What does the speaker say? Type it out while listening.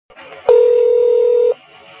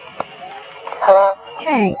Hello?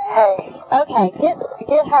 Hey. Hey. Okay, get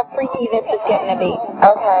how freaky this is getting to be.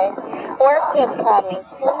 Okay. Work just called me.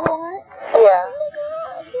 What do you want? Yeah.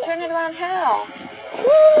 Turn it around how?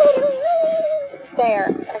 There,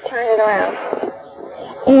 I turned it around.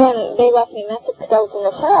 And they left me a message because I was in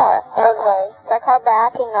the shower. Okay. So I called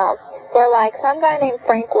back and they're like, some guy named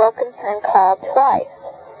Frank Wilkinson called twice.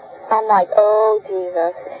 I'm like, oh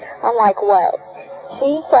Jesus. I'm like, what?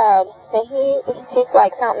 She said that she's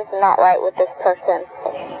like, something's not right with this person.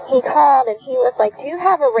 He called and he was like, do you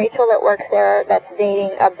have a Rachel that works there that's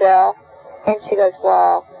dating a Bill? And she goes,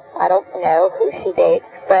 well, I don't know who she dates,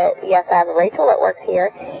 but yes, I have a Rachel that works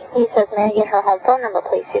here. He says, may I get her home phone number,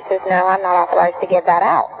 please? She says, no, I'm not authorized to give that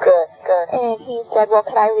out. Good, good. And he said, well,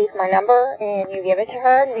 could I leave my number and you give it to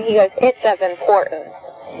her? And he goes, it's of importance.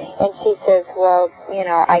 And she says, well, you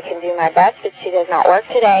know, I can do my best, but she does not work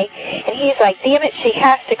today. And he's like, damn it, she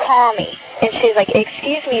has to call me. And she's like,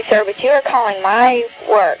 excuse me, sir, but you are calling my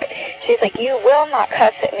work. She's like, you will not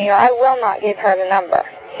cuss at me or I will not give her the number.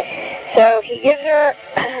 So he gives her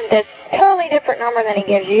this totally different number than he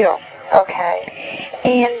gives you. Okay.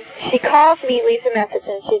 And she calls me, leaves a message,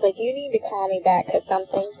 and she's like, you need to call me back because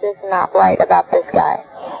something's just not right about this guy.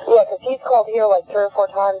 Yeah, because he's called here like 3 or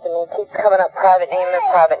 4 times and it keeps coming up private name and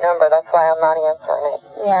private number. That's why I'm not answering it.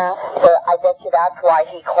 Yeah. So I bet you that's why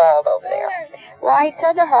he called over there. Well, I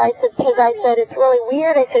said to her, I said, because I said, it's really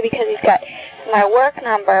weird. I said, because he's got my work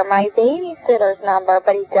number, my babysitter's number,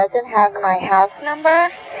 but he doesn't have my house number.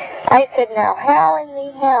 I said, now, how in the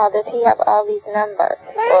hell does he have all these numbers?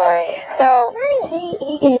 Right. So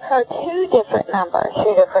he gave her 2 different numbers.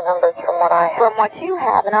 2 different numbers from what I have. From what you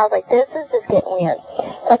have. And I was like, this is just getting weird.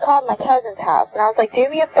 So I called my cousin's house, and I was like, do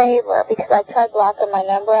me a favor, because I tried blocking my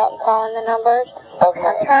number out and calling the numbers. Okay.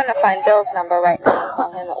 I'm trying to find Bill's number right now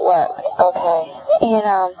on him at work. Okay. And,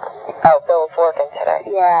 oh, Bill's working today.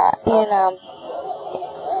 yeah, and,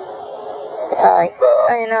 sorry.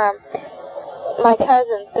 And, my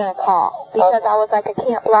cousin's gonna call, because I was like, I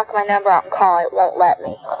can't block my number out and call, it won't let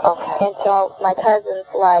me. Okay. And so my cousin's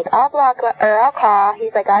like, I'll call.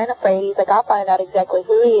 He's like, I ain't afraid. He's like, I'll find out exactly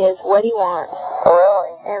who he is, what he wants.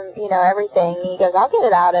 Really? And, you know, everything. And he goes, I'll get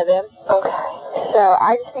it out of him. Okay. So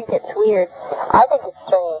I just think it's weird. I think it's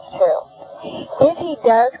strange, too. If he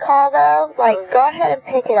does call, though, like, go ahead and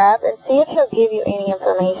pick it up and see if he'll give you any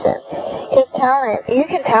information. Just tell him, you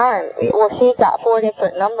can tell him, well, she's got 4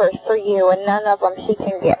 different numbers for you, and none of them she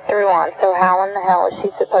can get through on, so how in the hell is she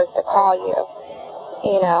supposed to call you?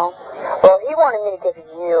 You know? Well, he wanted me to give him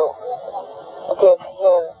your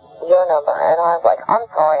number, and I was like, I'm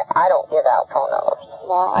sorry, I don't give out phone numbers.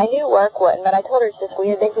 Well, I knew work wouldn't, but I told her it's just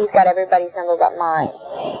weird that he's got everybody's number but mine.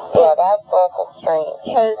 Yeah, that's awful strange.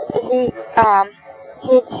 Because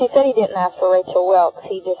she said he didn't ask for Rachel Wilkes,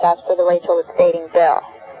 he just asked for the Rachel that's dating Bill.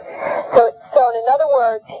 So in other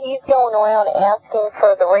words, he's going around asking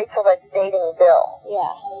for the Rachel that's dating Bill.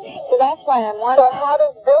 Yeah. So that's why I'm wondering. So how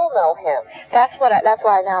does Bill know him? That's why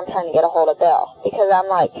now I'm trying to get a hold of Bill. Because I'm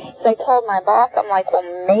like, so I told my boss, I'm like, well,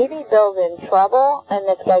 maybe Bill's in trouble and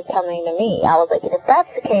this guy's coming to me. I was like, if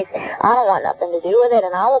that's the case, I don't want nothing to do with it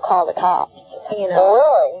and I will call the cops. You know?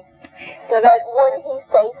 Really? So but wouldn't he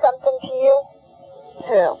say something to you?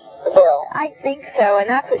 Who? Bill. I think so, and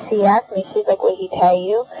that's what she asked me. She's like, will he tell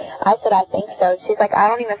you? I said, I think so. She's like, I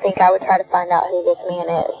don't even think I would try to find out who this man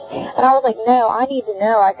is. And I was like, no, I need to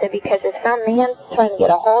know. I said, because if some man's trying to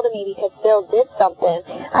get a hold of me because Bill did something,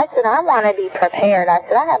 I said, I want to be prepared. I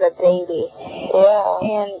said, I have a baby.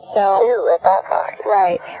 Yeah. And so... 2 at that time.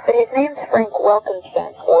 Right. But his name's Frank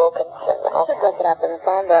Wilkinson. Wilkinson. I should look it up in the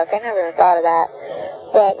phone book. I never even thought of that.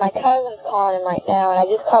 But my cousin's calling him right now, and I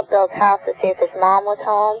just called Bill's house to see if his mom was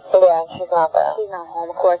home. Yeah, she's not there. She's not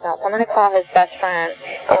home, of course not. So I'm going to call his best friend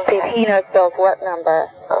and see if he knows Bill's work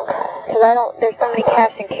number. Okay. Because there's so many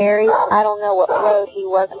cash and carries, I don't know what road he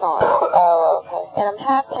works on. Oh, okay. And I'm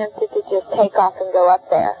half tempted to just take off and go up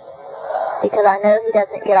there. Because I know he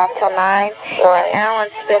doesn't get off till 9. Right. And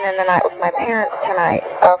Alan's spending the night with my parents tonight.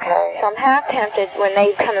 Okay. So I'm half tempted when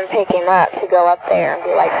they come and pick him up to go up there and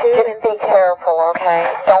be like, just be careful, okay?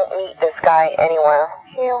 Don't meet this guy anywhere.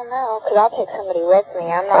 Hell no, because I'll take somebody with me.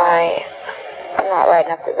 I'm not right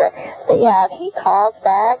enough to do it. But yeah, if he calls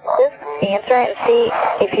back, just answer it and see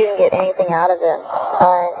if you can get anything out of him.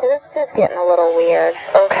 Because it's just getting a little weird.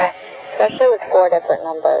 Okay. Especially with 4 different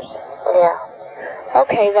numbers. Yeah.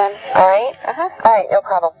 Okay then. All right? Uh-huh. All right, no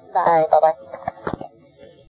problem. Bye. All right, bye-bye.